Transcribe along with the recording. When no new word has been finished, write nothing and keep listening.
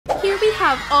we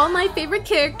have all my favorite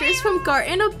characters from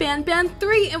Garten of Ban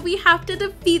 3, and we have to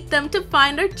defeat them to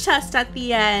find our chest at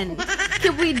the end.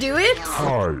 Can we do it?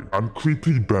 Hi, I'm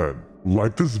Creepy Ben.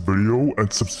 Like this video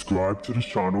and subscribe to the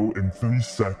channel in 3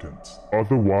 seconds.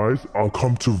 Otherwise, I'll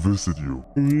come to visit you.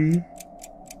 3,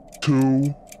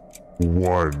 2,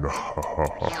 1.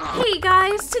 Hey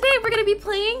guys, today we're gonna be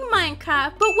playing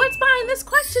Minecraft, but what's behind this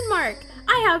question mark?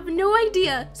 I have no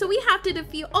idea, so we have to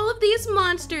defeat all of these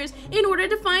monsters in order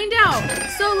to find out.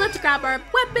 So let's grab our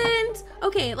weapons.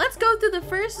 Okay, let's go through the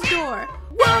first door.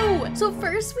 Whoa! So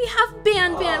first we have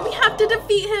Ban. We have to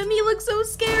defeat him. He looks so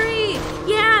scary.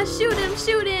 Yeah, shoot him,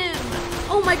 shoot him.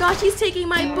 Oh my gosh, he's taking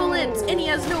my bullets and he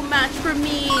has no match for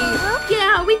me.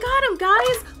 Yeah, we got him,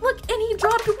 guys. Look, and he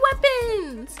dropped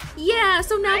weapons. Yeah,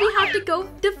 so now we have to go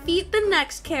defeat the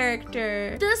next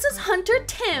character. This is Hunter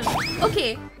Tim.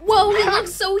 Okay, whoa, he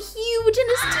looks so huge and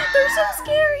his teeth are so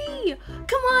scary.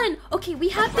 Come on. Okay, we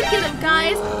have to get him,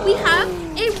 guys. We have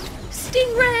a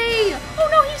stingray. Oh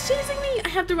no, he's chasing me. I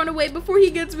have to run away before he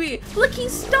gets me. Look,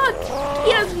 he's stuck.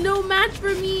 He has no match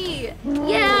for me.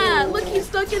 Yeah, look, he's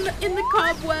stuck in the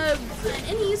cobwebs.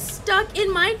 And he's stuck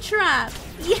in my trap.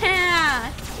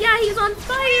 Yeah, he's on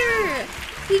fire.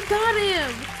 We got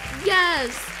him.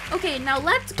 Yes. Okay, now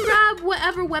let's grab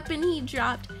whatever weapon he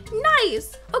dropped.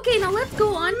 Nice! Okay, now let's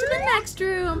go on to the next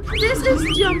room. This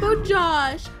is Jumbo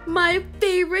Josh, my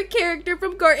favorite character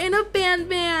from Garten of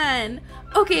Ban.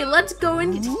 Okay, let's go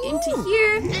into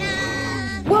here.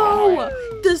 Whoa!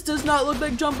 This does not look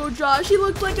like Jumbo Josh. He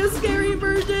looks like a scary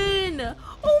version.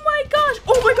 Oh my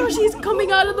gosh, he's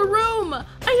coming out of the room. I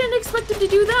didn't expect him to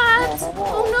do that.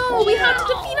 Oh no, we have to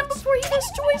defeat him before he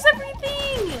destroys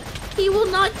everything. He will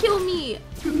not kill me.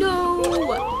 No,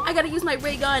 I gotta use my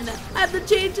ray gun. I have to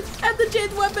change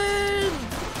weapons.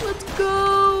 Let's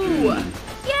go.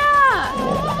 Yeah.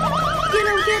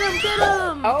 Get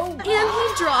him. Oh. And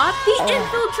he dropped the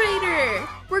infiltrator.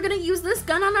 We're gonna use this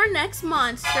gun on our next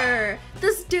monster.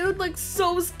 This dude looks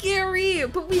so scary,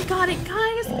 but we got it,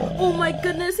 guys. Oh my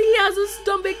goodness, he has a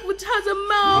stomach which has a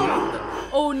mouth.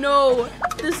 Oh no,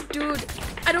 this dude,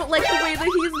 I don't like the way that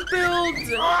he's built.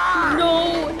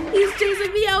 No, he's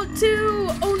chasing me out too.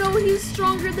 Oh no, he's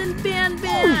stronger than Ban.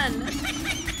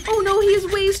 Oh no, he's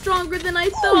way stronger than I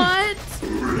thought.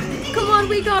 Come on,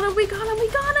 we got him.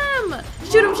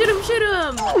 Shoot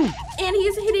him. And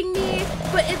he's hitting me,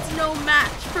 but it's no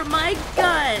match for my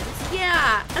guns.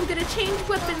 Yeah, I'm gonna change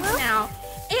weapons now.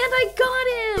 And I got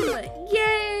him!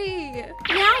 Yay!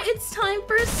 Now it's time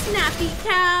for Snappy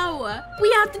Cow.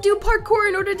 We have to do parkour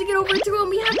in order to get over to him.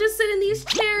 We have to sit in these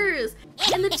chairs.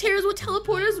 And the chairs will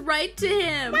teleport us right to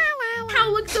him. Cow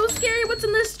looks so scary. What's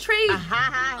in this tray?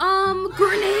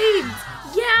 Grenades.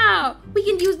 Yeah, we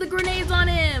can use the grenades on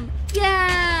him.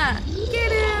 Yeah,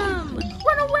 get him.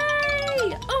 Run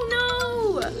away.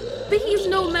 Oh no. But he's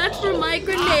no match for my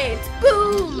grenades.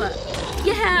 Boom.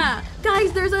 Yeah.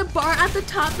 Guys, there's a bar at the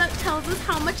top that tells us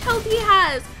how much health he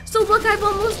has. So look, I've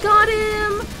almost got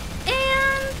him.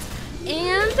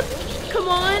 And, come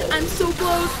on, I'm so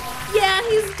close. Yeah,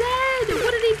 he's dead.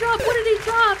 What did he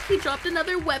drop? He dropped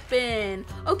another weapon.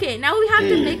 Okay, now we have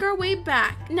to make our way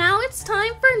back. Now it's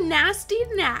time for Nasty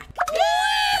Knack.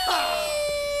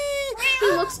 He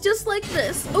looks just like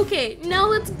this. Okay, now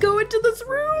let's go into this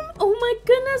room. Oh my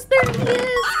goodness, there he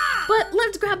is. But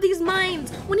let's grab these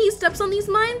mines. When he steps on these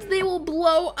mines, they will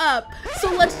blow up.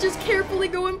 So let's just carefully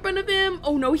go in front of him.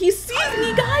 Oh no, he sees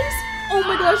me, guys. Oh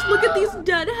my gosh, look at these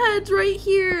dead heads right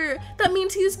here. That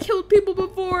means he's killed people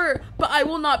before. But I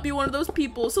will not be one of those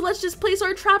people. So let's just place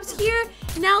our traps here.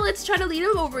 Now let's try to lead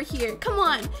him over here. Come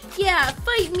on. Yeah,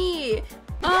 fight me.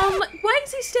 Why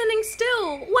is he standing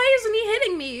still? Why isn't he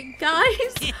hitting me,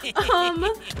 guys?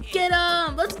 Get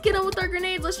him. Let's get him with our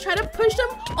grenades. Let's try to push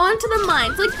him onto the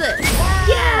mines like this.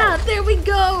 Yeah, there we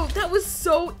go. That was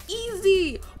so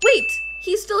easy. Wait,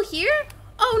 he's still here?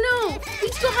 Oh no, we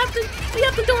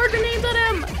have to throw our grenades at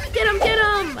him. Get him.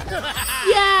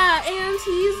 Yeah, and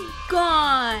he's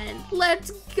gone.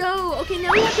 Let's go. Okay,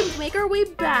 now we have to make our way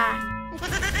back.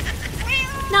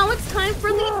 Now it's time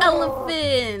for the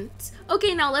elephant.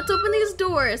 Okay, now let's open these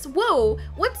doors. Whoa,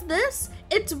 what's this?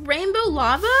 It's rainbow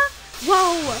lava?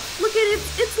 Whoa, look at it.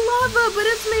 It's lava, but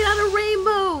it's made out of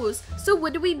rainbows. So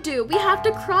what do? We have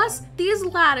to cross these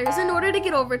ladders in order to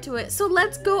get over to it. So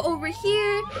let's go over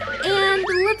here and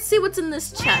let's see what's in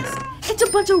this chest. It's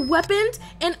a bunch of weapons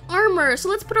and armor. So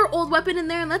let's put our old weapon in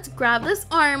there and let's grab this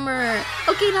armor.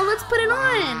 Okay, now let's put it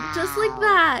on, just like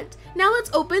that. Now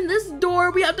let's open this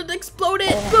door. We have to explode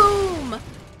it. Boom.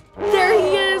 There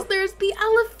he is. There's the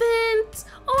elephant.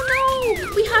 Oh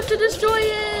no, we have to destroy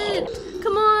it.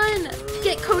 Come on,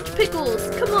 get Coach Pickles.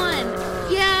 Come on.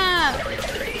 Yeah,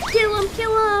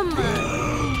 kill him.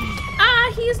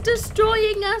 Ah, he's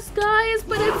destroying us, guys,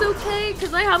 but it's okay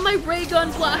because I have my ray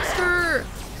gun blaster.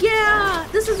 Yeah,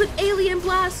 this is an alien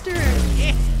blaster.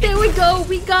 There we go,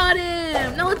 we got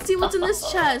him. Now let's see what's in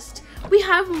this chest. We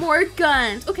have more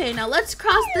guns. Okay, now let's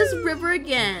cross this river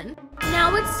again.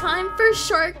 Now it's time for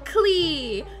Shark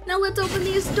Clee. Now let's open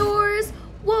these doors.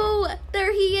 Whoa,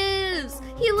 there he is.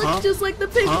 He looks just like the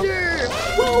picture.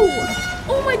 Whoa,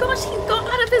 oh my gosh, he got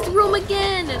out of his room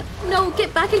again. No,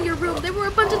 get back in your room. There were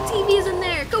a bunch of TVs in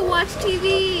there. Go watch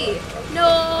TV.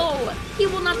 No, he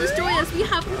will not destroy us. We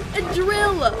have a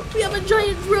drill. We have a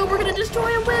giant drill we're gonna destroy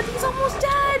him with. He's almost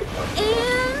dead.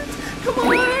 And, come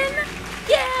on.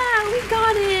 Yeah, we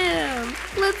got him.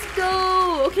 Let's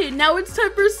go. Okay, now it's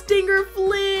time for Stinger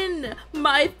Flynn,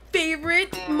 my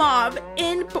favorite mob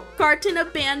in Garten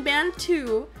of Banban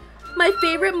 2. My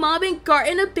favorite mob in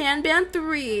Garten of Banban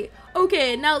 3.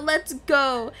 Okay, now let's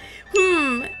go.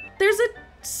 There's a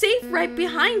safe right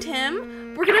behind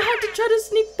him. We're gonna have to try to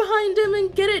sneak behind him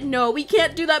and get it. No, we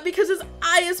can't do that because his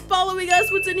eye is following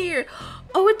us. What's in here?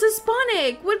 Oh, it's a spawn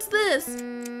egg. What's this?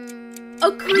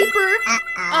 A creeper?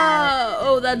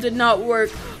 Oh, that did not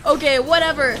work. Okay,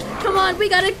 whatever. Come on, we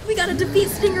gotta defeat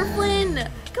Stinger Flynn.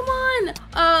 Come on.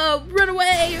 Run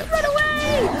away. Run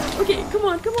away. Okay, come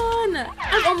on, come on.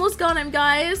 I've almost got him,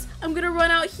 guys. I'm gonna run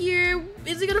out here.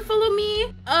 Is he gonna follow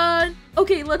me?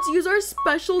 Okay, let's use our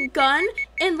special gun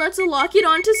and let's lock it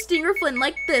onto Stinger Flynn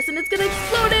like this and it's gonna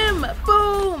explode him.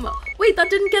 Boom. Wait, that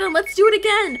didn't get him. Let's do it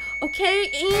again.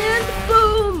 Okay, and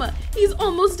boom. He's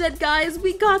almost dead, guys.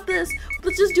 We got this.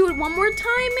 Let's just do it one more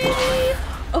time, maybe.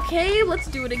 Okay, let's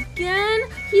do it again.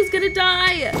 He's gonna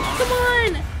die. Come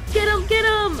on. Get him, get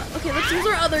him. Okay, let's use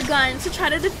our other guns to try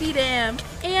to defeat him.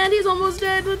 And he's almost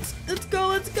dead. Let's go,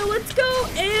 let's go, let's go.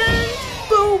 And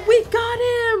boom, we got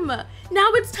him.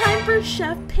 Now it's time for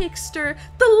Chef Pigster,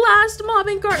 the last mob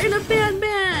in Garten of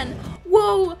Banban.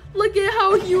 Whoa, look at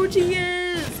how huge he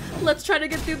is. Let's try to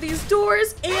get through these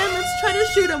doors and let's try to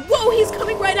shoot him. Whoa, he's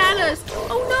coming right at us.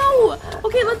 Oh no.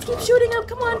 Okay, let's keep shooting him.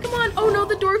 Come on, come on. Oh no,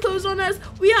 the door closed on us.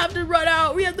 We have to run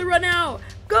out. We have to run out.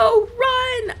 Go,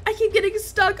 run. I keep getting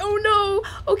stuck. Oh no.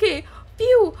 Okay,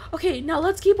 phew. Okay, now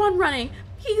let's keep on running.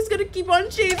 He's gonna keep on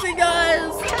chasing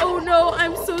us. Oh no,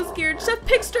 I'm so scared. Chef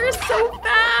Pigster is so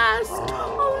fast.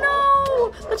 Oh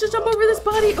no. Let's just jump over this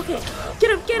body. Okay,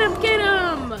 get him, get him, get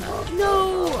him.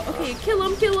 No. Okay, kill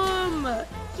him, kill him.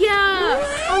 Yeah.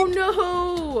 Oh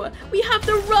no. We have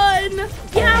to run.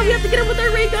 Yeah, we have to get him with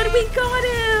our ray gun. We got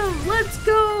him. Let's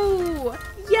go.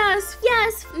 Yes,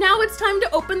 yes. Now it's time to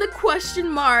open the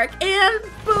question mark. And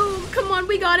boom. Come on,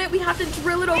 we got it. We have to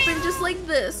drill it open just like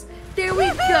this. There we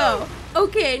go.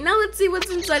 Okay, now let's see what's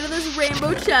inside of this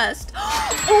rainbow chest.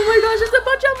 Oh my gosh, it's a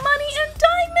bunch of money and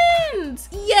diamonds.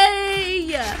 Yay.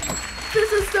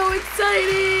 This is so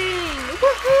exciting.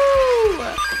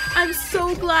 Woohoo. I'm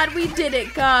so glad we did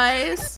it, guys.